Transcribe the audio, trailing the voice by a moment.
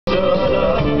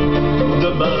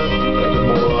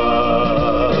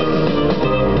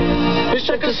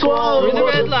a swallow. Through the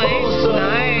red light.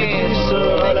 Nice.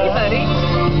 Thank you, buddy.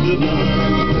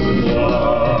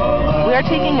 We are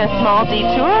taking a small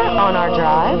detour on our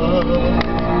drive.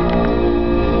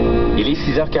 Il est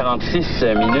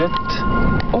 6h46 minutes.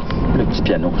 Oh, le petit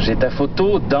piano. J'ai ta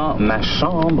photo dans ma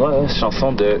chambre,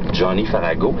 chanson de Johnny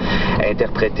Farago,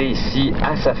 interprétée ici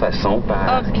à sa façon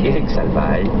par Éric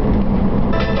Salvaille.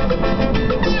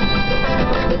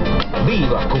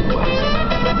 Viva Cuba!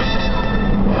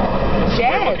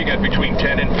 We're looking at between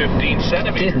 10 and 15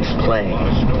 centimeters. Didn't play.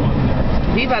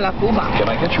 Viva la Cuba. Can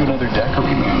I get you another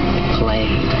daiquiri?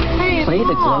 Played. Play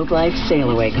the Globe Life Sail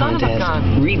Away contest.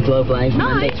 Read Globe Life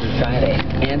Monday through Friday.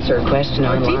 Answer a question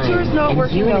online. Detour's not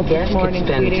working you and out a guest this morning,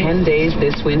 could spend sweetie. 10 days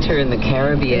this winter in the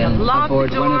Caribbean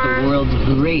aboard one of the world's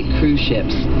great cruise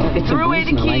ships. It's a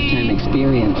once-in-a-lifetime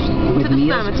experience with the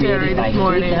meals Cemetary created by this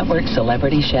morning. Food Network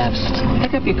celebrity chefs.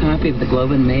 Pick up your copy of the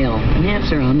Globe and Mail and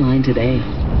answer online today.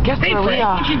 Guess where we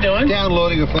are? What you doing?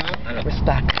 Downloading a file.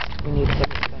 Respect. We need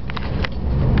to